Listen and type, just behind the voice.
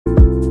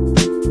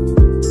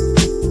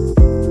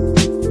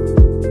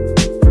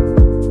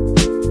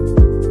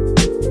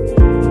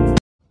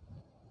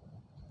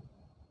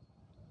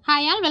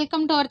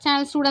welcome to our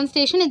channel Student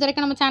Station.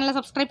 இதுவரைக்கும் நம்ம சேனலை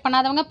சப்ஸ்கிரைப்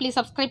பண்ணாதவங்க ப்ளீஸ்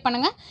சப்ஸ்கிரைப்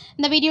பண்ணுங்க.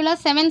 இந்த வீடியோல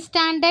 7th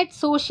standard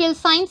social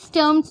science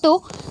term 2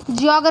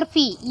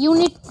 geography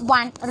unit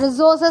 1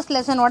 resources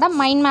lessonோட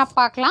mind map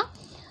பார்க்கலாம்.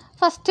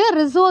 ஃபர்ஸ்ட்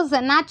ரிசோர்ஸ்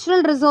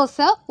நேச்சுரல்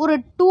ரிசோர்ஸை ஒரு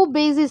 2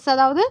 பேசிஸ்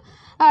அதாவது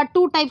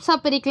 2 டைப்ஸாக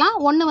பிரிக்கலாம்.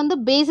 ஒன்று வந்து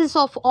பேசிஸ்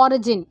ஆஃப்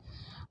ஆரிஜின்,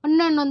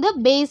 இன்னொன்று வந்து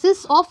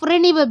basis of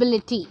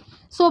ரெனியூவபிலிட்டி.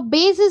 So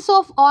basis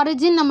of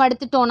origin நம்ம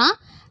எடுத்துட்டோன்னா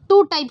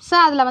 2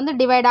 டைப்ஸாக அதில் வந்து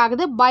டிவைட்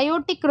ஆகுது.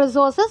 Biotic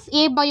resources,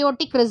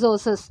 abiotic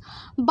resources.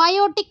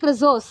 Biotic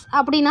resource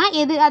அப்படின்னா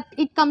எது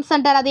இட் கம்ஸ்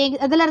அண்டர், அது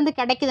எதுலேருந்து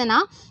கிடைக்குதுன்னா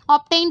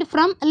obtained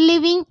from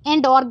living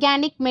and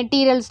organic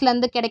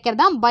மெட்டீரியல்ஸ்லேருந்து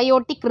கிடைக்கிறது தான்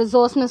பயோட்டிக்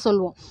ரிசோர்ஸ்னு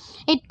சொல்லுவோம்.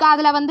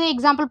 அதில் வந்து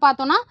எக்ஸாம்பிள்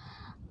பார்த்தோன்னா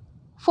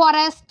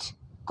ஃபாரஸ்ட்,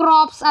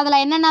 crops,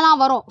 அதில் என்னென்னலாம்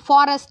வரும்.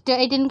 Forest,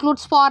 it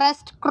includes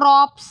forest,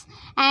 crops,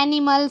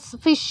 animals,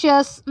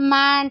 fishes,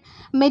 man,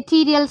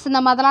 materials,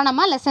 இந்த மாதிரிலாம்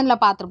நம்ம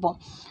லெசனில் பார்த்துருப்போம்.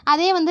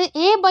 அதே வந்து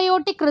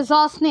ஏபயோட்டிக்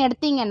ரிசோர்ஸ்னு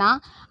எடுத்திங்கன்னா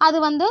அது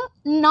வந்து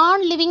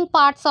நான் லிவிங்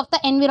பார்ட்ஸ் ஆஃப் த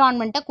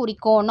என்விரான்மெண்ட்டை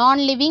குறிக்கும்.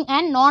 நான் லிவிங்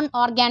அண்ட் நான்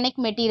ஆர்கானிக்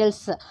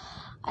மெட்டீரியல்ஸ்.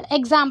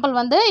 எக்ஸாம்பிள்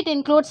வந்து it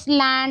includes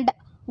land,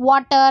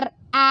 water,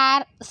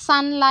 air,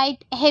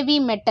 sunlight, heavy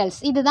metals.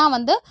 இதுதான்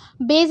வந்து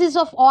basis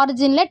of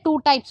ஆரிஜினில் 2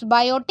 types,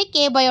 biotic,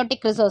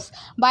 abiotic resource.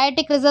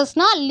 Biotic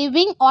ரிசோர்ஸ்னால்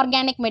living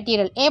organic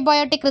material,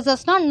 abiotic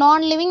ரிசோர்ஸ்னால்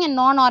நான் லிவிங் அண்ட்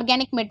நான்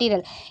ஆர்கானிக்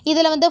மெட்டீரியல்.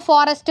 இதில் வந்து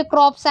ஃபாரஸ்ட்,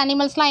 க்ராப்ஸ்,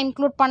 அனிமல்ஸ்லாம்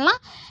இன்க்ளூட் பண்ணலாம்.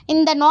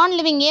 இந்த நான்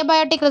லிவிங்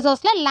ஏபயோட்டிக்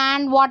ரிசோர்ஸில்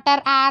லேண்ட்,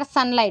 வாட்டர், ஏர்,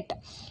 சன்லைட்.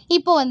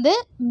 இப்போ வந்து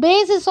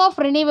பேசிஸ்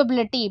ஆஃப்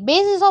ரினியூவபிலிட்டி.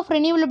 பேசிஸ் ஆஃப்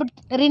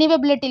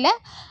ரினியூவபிலிட்டியில்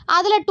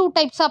அதில் 2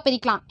 டைப்ஸாக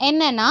பிரிக்கலாம்.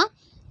 என்னென்னா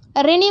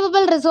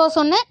ரினியூவபிள் ரிசோர்ஸ்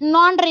ஒன்று,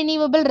 நான்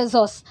ரினியூவபிள்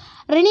ரிசோர்ஸ்.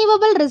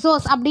 ரினியூவபிள்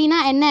ரிசோர்ஸ் அப்படின்னா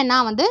என்னென்னா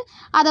வந்து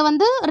அதை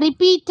வந்து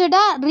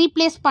ரிப்பீட்டடாக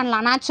ரீப்ளேஸ்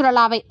பண்ணலாம்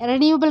நேச்சுரலாகவே.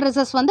 ரினியூவபிள்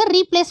ரிசோர்ஸ் வந்து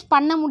ரீப்ளேஸ்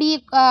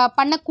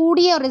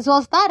பண்ணக்கூடிய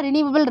ரிசோர்ஸ் தான்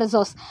ரினியூவபிள்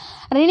ரிசோர்ஸ்.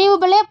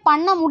 ரினியூவபிளே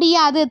பண்ண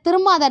முடியாது,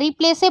 திரும்ப அதை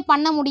ரீப்ளேஸே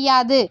பண்ண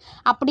முடியாது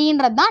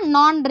அப்படின்றது தான்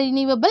நான்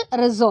ரினியூவபிள்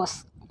ரிசோர்ஸ்.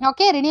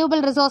 ஓகே,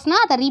 ரினியூவபிள்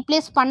ரிசோர்ஸ்னால் அதை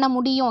ரீப்ளேஸ் பண்ண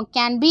முடியும்,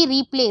 கேன் பி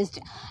ரீப்ளேஸ்ட்.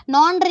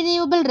 நான்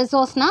renewable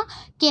ரிசோர்ஸ்னால்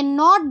can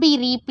not be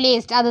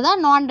replaced, அதுதான்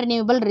நான்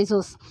ரினியூவபிள்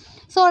ரிசோர்ஸ்.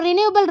 ஸோ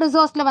ரினியூவபிள்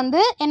ரிசோர்ஸில்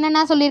வந்து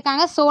என்னென்ன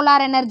சொல்லியிருக்காங்க,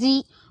 solar energy,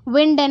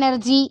 wind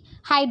energy,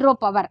 hydro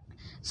power.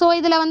 So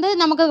இதில் வந்து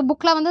நமக்கு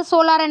புக்கில் வந்து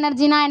சோலார்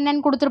எனர்ஜினா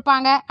என்னென்னு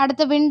கொடுத்துருப்பாங்க.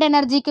 அடுத்து விண்ட்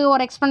எனர்ஜிக்கு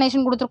ஒரு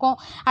எக்ஸ்ப்ளனேஷன் கொடுத்துருக்கோம்.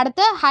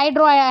 அடுத்து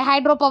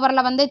ஹைட்ரோ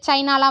பவரில் வந்து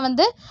சைனாலாம்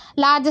வந்து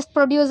largest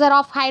producer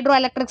of hydro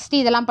electricity,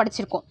 இதெல்லாம்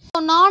படிச்சிருக்கோம்.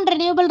 ஸோ நான்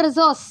ரினியூவபிள்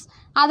ரிசோர்ஸ்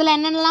அதில்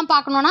என்னென்னலாம்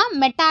பார்க்கணுன்னா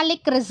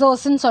மெட்டாலிக்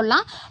ரிசோர்ஸ்ன்னு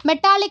சொல்லலாம்.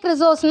 மெட்டாலிக்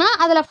ரிசோர்ஸ்னால்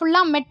அதில்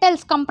ஃபுல்லாக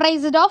மெட்டல்ஸ்,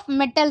 கம்ப்ரைஸ்டு ஆஃப்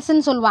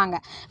மெட்டல்ஸ்ன்னு சொல்லுவாங்க.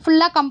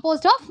 ஃபுல்லாக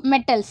கம்போஸ்ட் ஆஃப்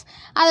மெட்டல்ஸ்.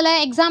 அதில்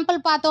எக்ஸாம்பிள்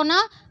பார்த்தோன்னா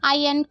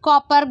iron,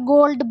 copper,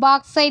 gold,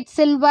 bauxite,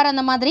 silver,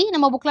 அந்த மாதிரி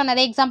நம்ம புக்கில்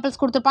நிறைய எக்ஸாம்பிள்ஸ்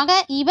கொடுத்துருப்பாங்க.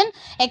 ஈவன்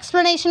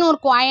எக்ஸ்ப்ளனேஷனும்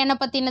இருக்கும், அயனை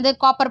பற்றினது,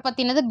 காப்பர்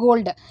பற்றினது,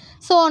 கோல்டு.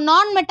 ஸோ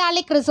நான்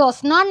மெட்டாலிக்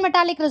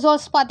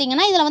ரிசோர்ஸ்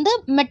பார்த்தீங்கன்னா இதில் வந்து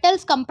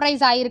மெட்டல்ஸ்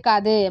கம்ப்ரைஸ்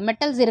ஆகிருக்காது,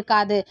 மெட்டல்ஸ்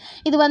இருக்காது.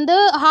 இது வந்து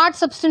ஹார்ட்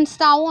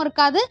சப்ஸ்டன்ஸாகவும்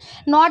இருக்காது,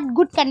 not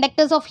good conductors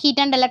of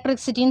heat and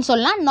எலக்ட்ரிசிட்டின்னு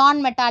சொல்லலாம். நான்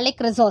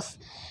மெட்டாலிக் ரிசோர்ஸ்.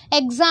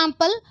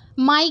 எக்ஸாம்பிள்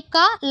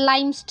மைக்கா,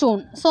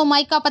 லைம்ஸ்டோன். ஸோ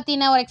மைக்கா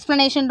பற்றின ஒரு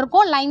எக்ஸ்ப்ளனேஷன்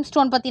இருக்கும்,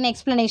 லைம்ஸ்டோன் பற்றின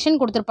எக்ஸ்ப்ளனேஷன்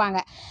கொடுத்துருப்பாங்க.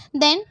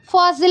 தென்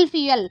ஃபாசில்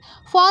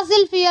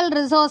ஃபியூயல்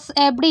ரிசோர்ஸ்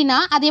எப்படின்னா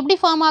அது எப்படி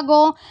ஃபார்ம்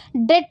ஆகும்,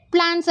 டெட்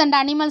பிளான்ஸ் அண்ட்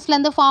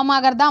அனிமல்ஸ்லேருந்து ஃபார்ம்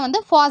ஆகிறது தான்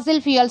வந்து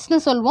ஃபாசில்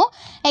ஃபியூயல்ஸ்னு சொல்லுவோம்.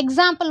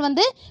 எக்ஸாம்பிள்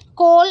வந்து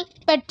கோல்,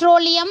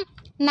 petroleum,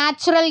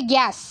 natural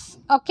gas.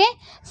 Okay,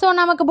 so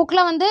நமக்கு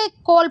புக்கில் வந்து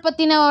கோல்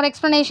பற்றின ஒரு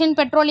எக்ஸ்ப்ளனேஷன்,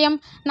 பெட்ரோலியம்,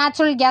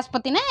 நேச்சுரல் கேஸ்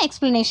பற்றின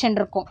எக்ஸ்ப்ளனேஷன்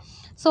இருக்கும்.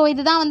 ஸோ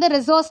இதுதான் வந்து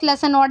ரிசோர்ஸ்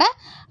லெசனோட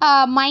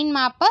மைண்ட்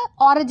மேப்பு.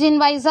 ஆரிஜின்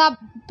வைஸாக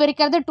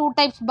பிரிக்கிறது 2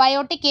 டைப்ஸ்,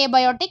 பயோட்டிக்,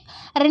 ஏபயோட்டிக்.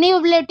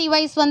 ரினியூவபிலிட்டி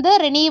வைஸ் வந்து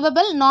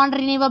ரினியூவபிள், நான்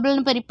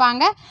ரினியூவபிள்னு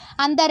பிரிப்பாங்க.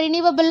 அந்த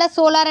ரினியூவபிளில்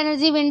solar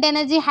energy, wind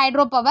energy,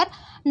 hydro power.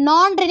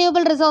 நான்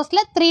ரினியூவபிள்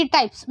ரிசோர்ஸில் 3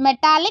 டைப்ஸ்,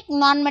 மெட்டாலிக்,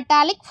 நான்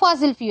மெட்டாலிக்,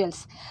 ஃபாசில்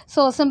ஃபியூயல்ஸ்.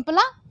 ஸோ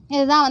சிம்பிளாக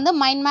இதுதான் வந்து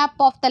mind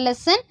map of the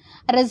lesson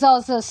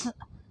resources.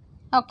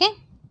 Okay,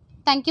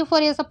 thank you for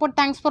your support.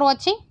 Thanks for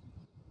watching.